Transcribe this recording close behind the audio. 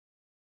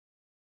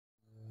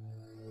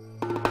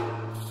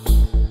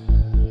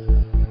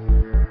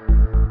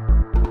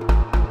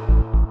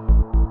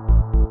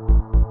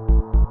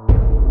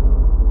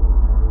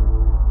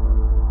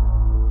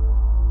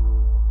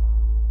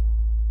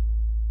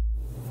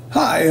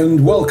Hi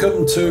and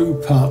welcome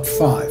to part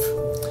 5.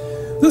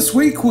 This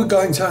week we're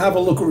going to have a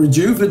look at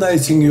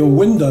rejuvenating your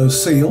window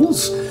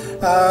seals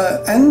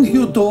and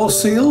your door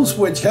seals.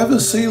 Whichever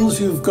seals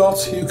you've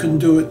got, you can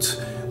do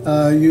it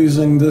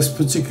using this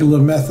particular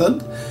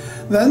method.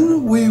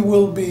 Then we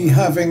will be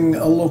having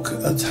a look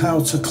at how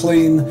to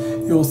clean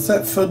your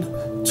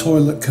Thetford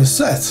toilet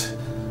cassette.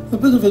 A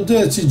bit of a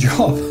dirty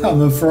job,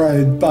 I'm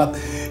afraid, but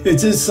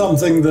it is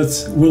something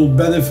that will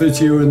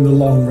benefit you in the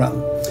long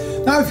run.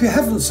 Now, if you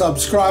haven't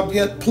subscribed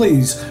yet,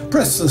 please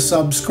press the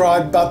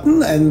subscribe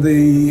button and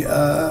the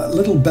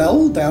little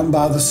bell down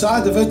by the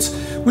side of it,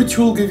 which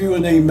will give you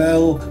an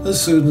email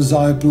as soon as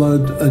I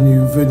upload a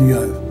new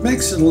video.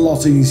 Makes it a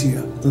lot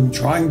easier than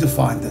trying to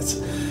find it.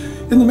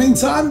 In the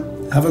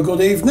meantime, have a good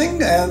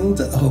evening and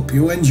hope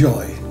you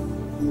enjoy.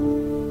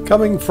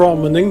 Coming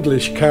from an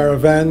English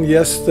caravan,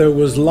 yes, there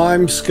was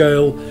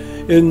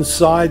limescale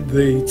inside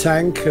the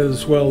tank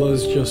as well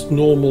as just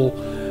normal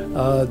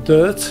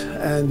dirt,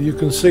 and you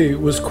can see it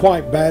was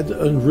quite bad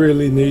and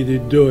really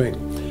needed doing.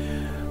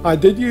 I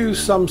did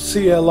use some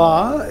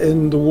CLR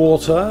in the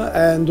water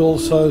and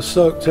also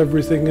soaked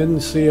everything in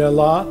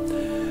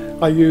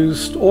CLR. I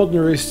used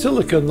ordinary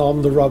silicone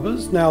on the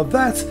rubbers. Now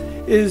that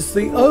is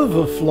the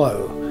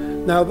overflow.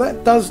 Now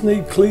that does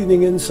need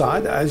cleaning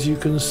inside, as you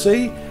can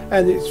see,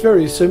 and it's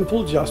very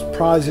simple. Just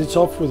prise it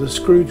off with a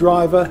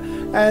screwdriver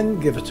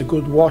and give it a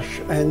good wash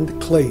and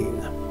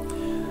clean.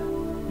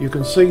 You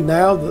can see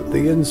now that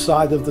the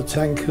inside of the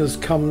tank has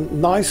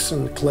come nice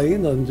and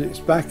clean and it's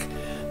back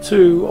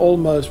to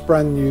almost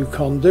brand new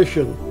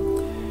condition.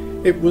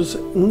 It was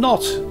not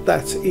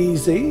that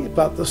easy,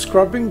 but the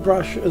scrubbing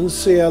brush and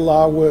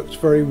CLR worked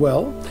very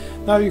well.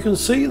 Now you can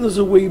see there's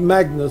a wee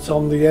magnet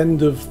on the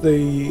end of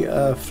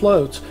the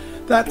float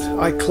that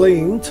I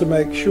cleaned to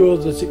make sure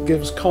that it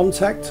gives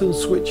contact and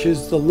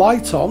switches the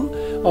light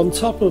on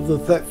top of the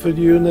Thetford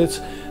unit,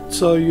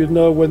 so you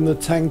know when the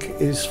tank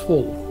is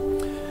full.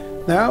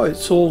 Now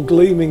it's all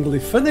gleamingly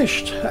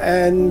finished,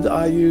 and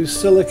I use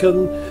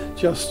silicone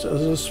just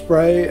as a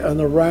spray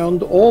and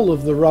around all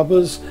of the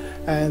rubbers,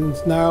 and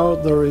now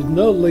there are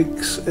no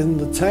leaks in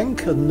the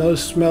tank and no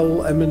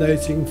smell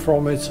emanating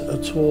from it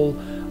at all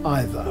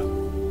either.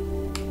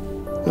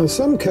 Now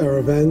some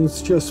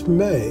caravans just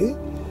may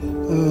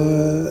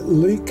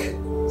leak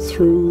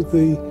through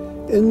the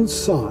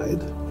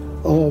inside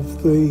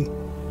of the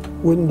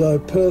window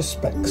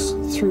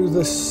perspex through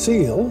the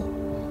seal,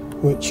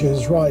 which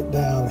is right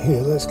down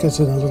here. Let's get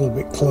in a little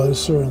bit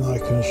closer and I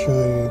can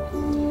show you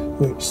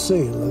which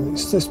seal. And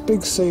it's this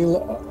big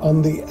seal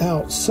on the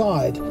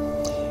outside,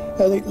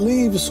 and it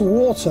leaves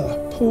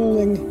water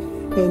pooling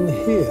in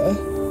here,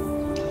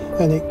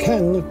 and it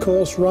can of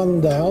course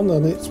run down,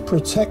 and it's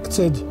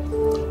protected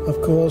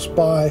of course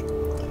by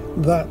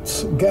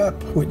that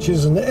gap, which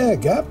is an air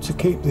gap to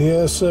keep the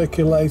air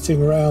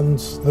circulating around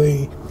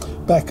the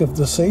back of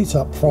the seat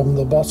up from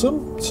the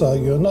bottom, so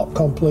you're not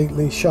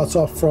completely shut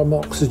off from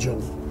oxygen.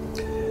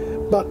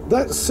 But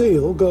that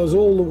seal goes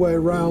all the way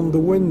around the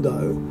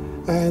window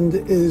and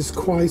is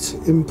quite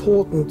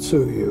important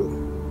to you.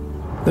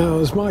 Now,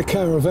 as my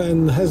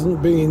caravan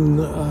hasn't been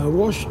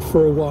washed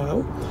for a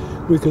while,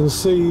 we can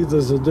see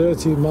there's a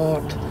dirty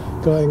mark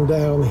going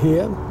down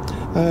here,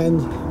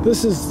 and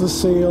this is the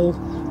seal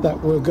that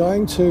we're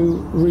going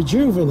to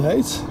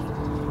rejuvenate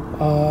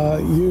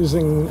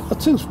using a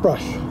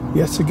toothbrush.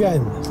 Yet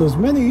again, there's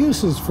many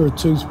uses for a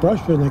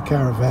toothbrush in a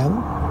caravan.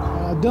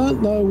 I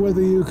don't know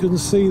whether you can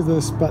see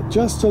this, but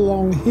just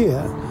along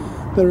here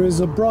there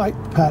is a bright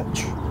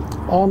patch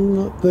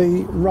on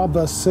the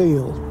rubber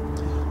seal.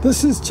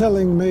 This is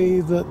telling me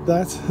that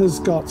that has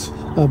got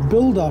a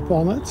build-up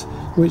on it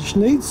which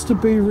needs to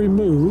be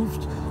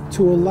removed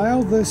to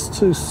allow this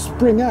to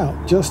spring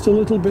out just a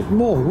little bit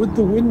more. With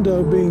the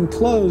window being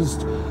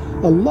closed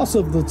a lot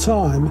of the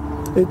time,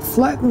 it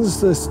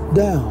flattens this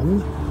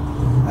down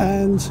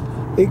and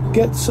it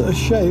gets a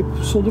shape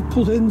sort of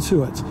put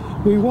into it.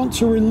 We want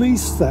to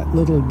release that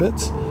little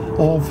bit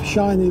of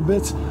shiny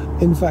bit.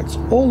 In fact,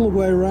 all the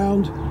way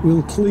around,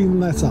 we'll clean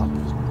that up.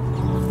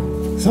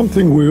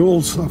 Something we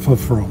all suffer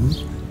from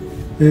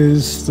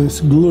is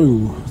this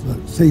glue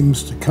that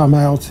seems to come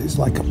out. It's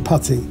like a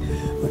putty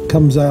that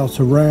comes out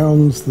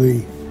around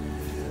the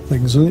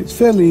things, and it's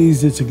fairly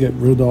easy to get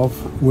rid of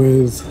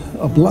with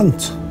a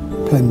blunt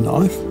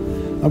penknife.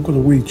 I've got a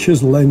wee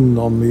chisel end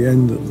on the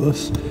end of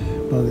this,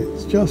 but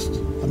it's just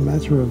a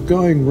matter of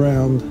going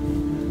round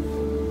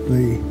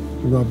the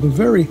rubber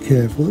very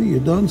carefully. You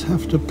don't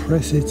have to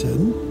press it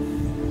in,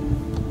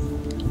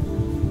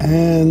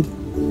 and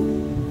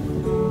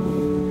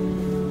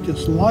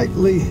just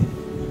lightly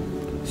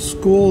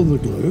score the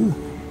glue,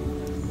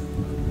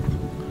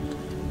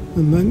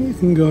 and then you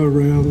can go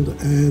around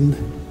and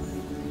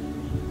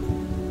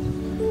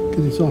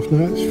get it off.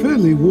 Now it's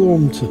fairly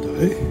warm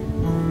today,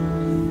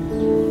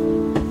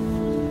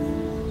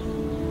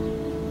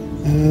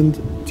 and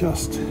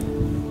just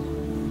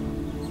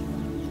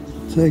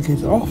take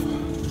it off.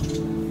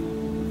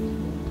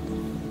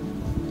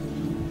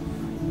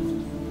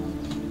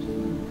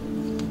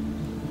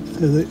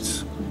 And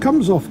it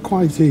comes off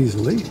quite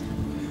easily,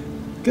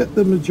 get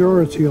the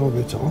majority of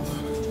it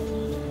off.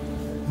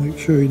 Make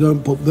sure you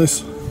don't put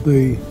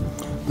the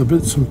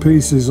bits and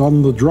pieces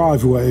on the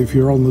driveway if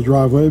you're on the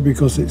driveway,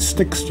 because it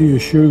sticks to your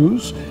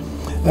shoes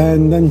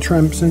and then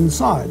tramps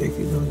inside if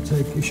you don't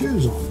take your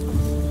shoes off.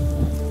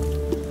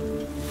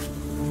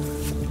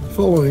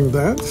 Following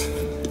that,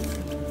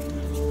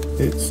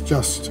 it's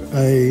just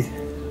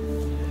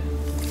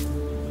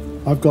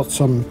I've got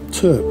some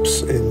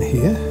turps in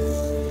here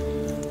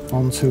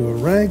onto a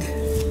rag.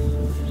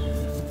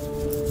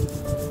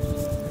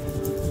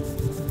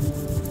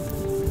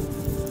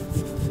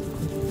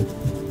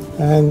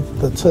 And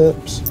the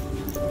turps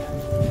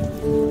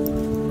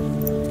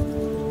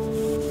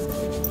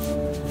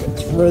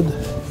gets rid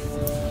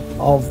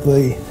of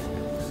the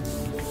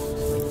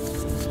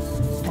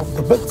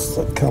bits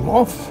that come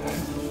off,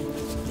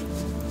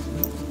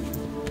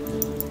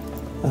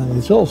 and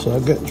it also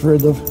gets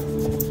rid of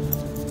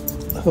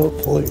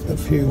hopefully a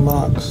few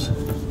marks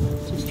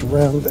just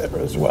around there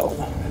as well.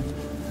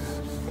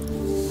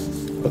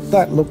 But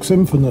that looks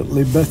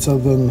infinitely better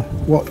than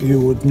what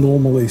you would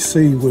normally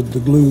see with the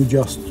glue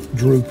just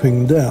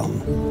drooping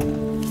down.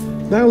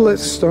 Now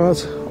let's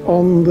start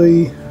on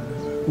the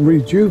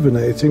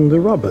rejuvenating the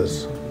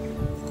rubbers.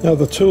 Now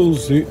the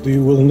tools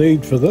you will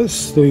need for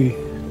this, the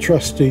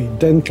trusty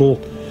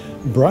dental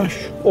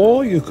brush,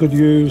 or you could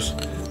use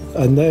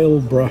a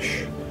nail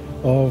brush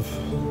of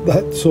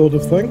that sort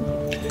of thing.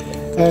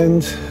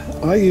 And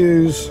I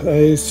use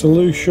a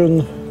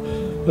solution,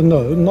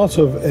 no, not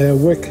of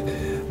Airwick,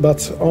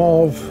 but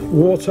of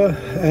water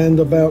and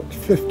about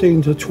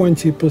 15 to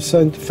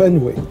 20%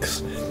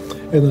 Fenwicks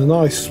in a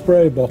nice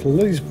spray bottle.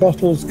 These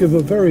bottles give a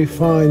very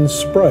fine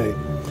spray,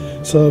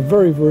 so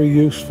very, very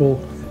useful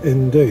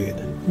indeed.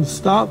 You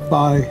start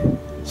by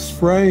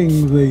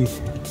spraying the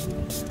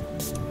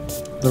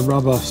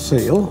rubber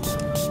seal.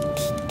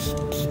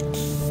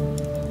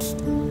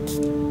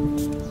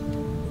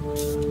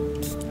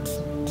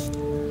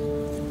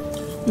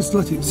 Just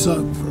let it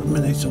soak for a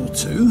minute or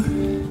two,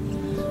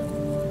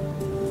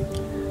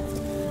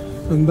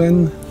 and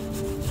then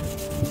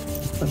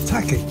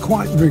attack it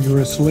quite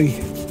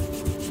vigorously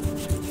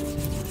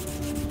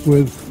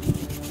with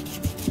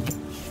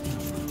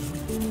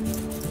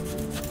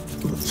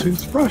the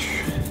toothbrush,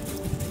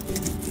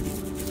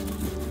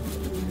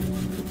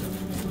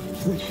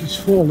 which is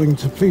falling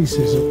to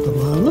pieces at the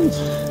moment,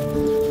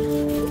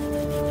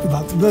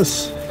 but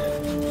this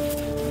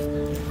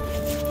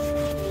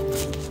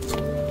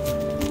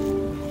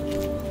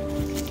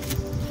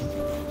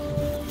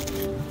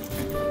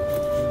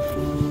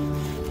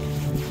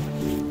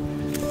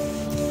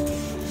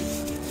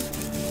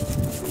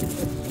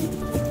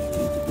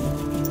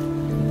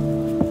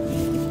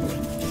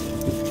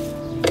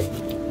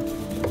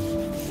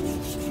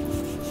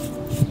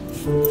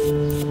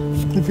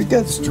if it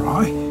gets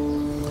dry,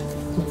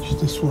 which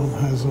this one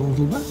has a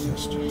little bit,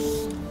 just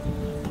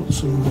put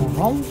some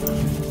more on.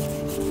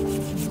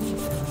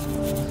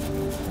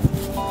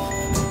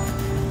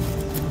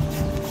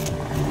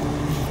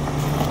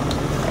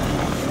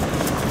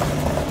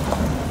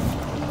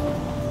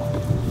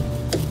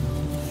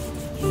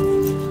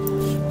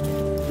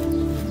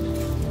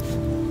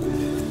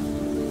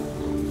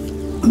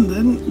 And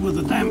then with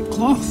a damp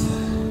cloth,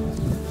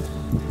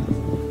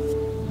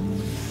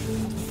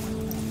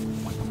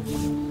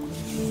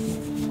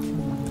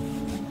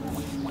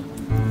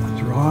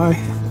 dry.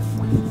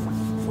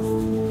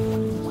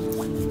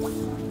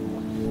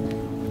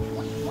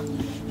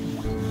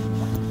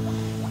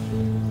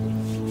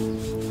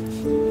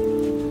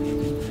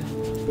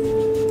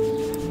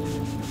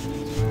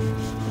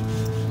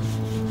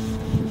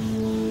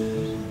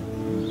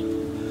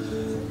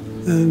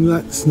 And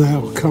that's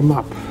now come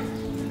up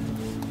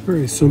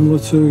very similar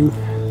to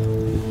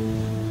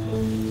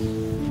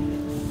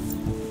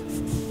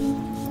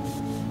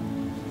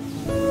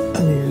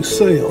a new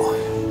seal.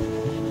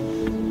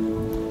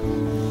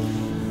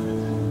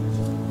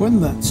 When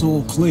that's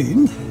all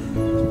clean,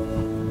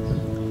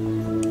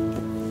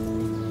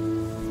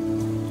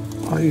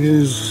 I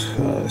use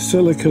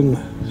silicone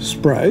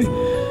spray,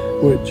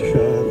 which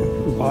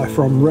I buy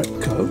from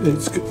Repco.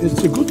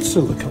 It's a good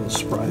silicone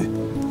spray,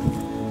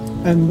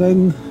 and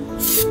then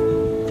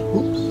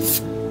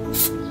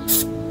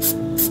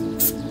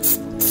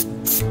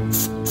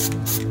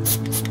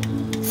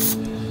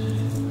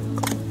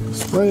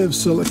spray of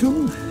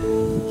silicone,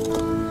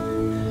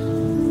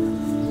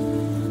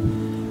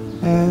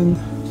 and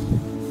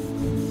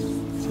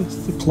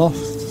just the cloth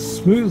to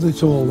smooth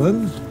it all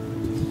in.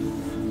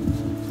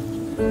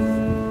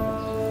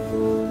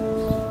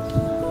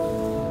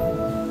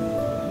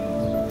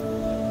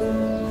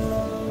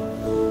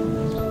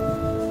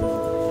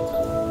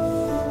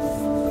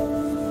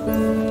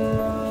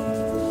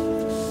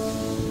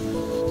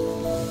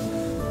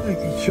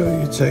 Making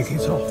sure you take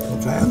it off the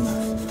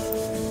van.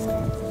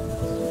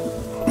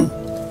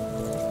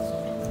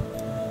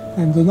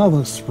 And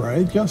another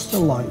spray, just a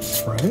light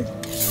spray.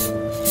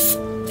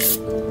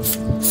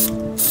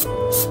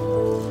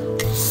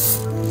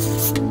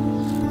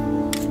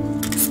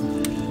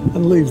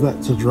 And leave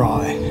that to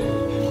dry,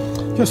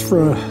 just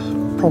for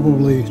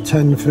probably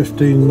 10-15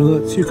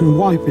 minutes. You can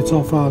wipe it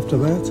off after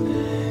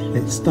that.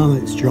 It's done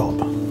its job.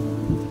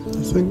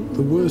 I think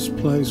the worst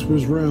place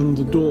was round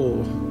the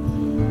door.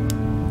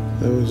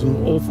 There was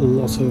an awful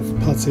lot of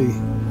putty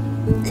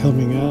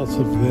coming out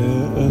of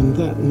there, and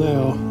that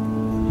now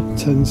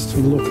tends to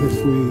look,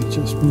 if we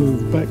just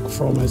move back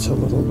from it a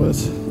little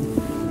bit,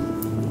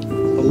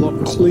 a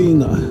lot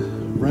cleaner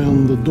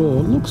round the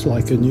door. It looks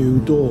like a new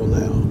door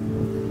now.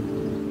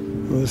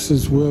 This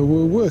is where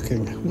we're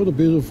working. What a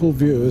beautiful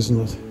view, isn't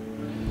it?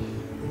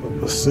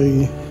 Got the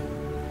sea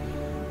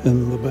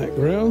in the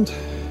background.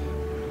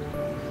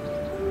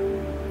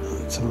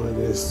 The tide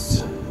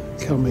is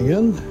coming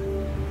in.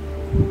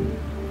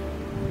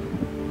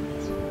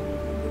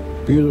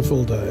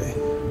 Beautiful day.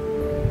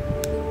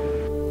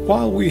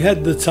 While we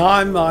had the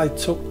time, I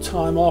took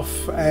time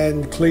off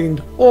and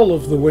cleaned all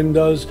of the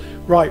windows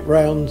right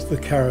round the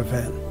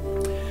caravan.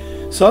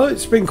 So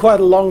it's been quite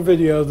a long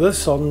video,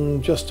 this,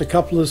 on just a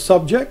couple of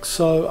subjects,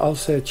 so I'll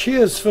say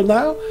cheers for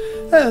now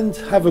and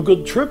have a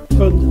good trip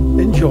and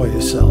enjoy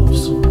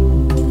yourselves.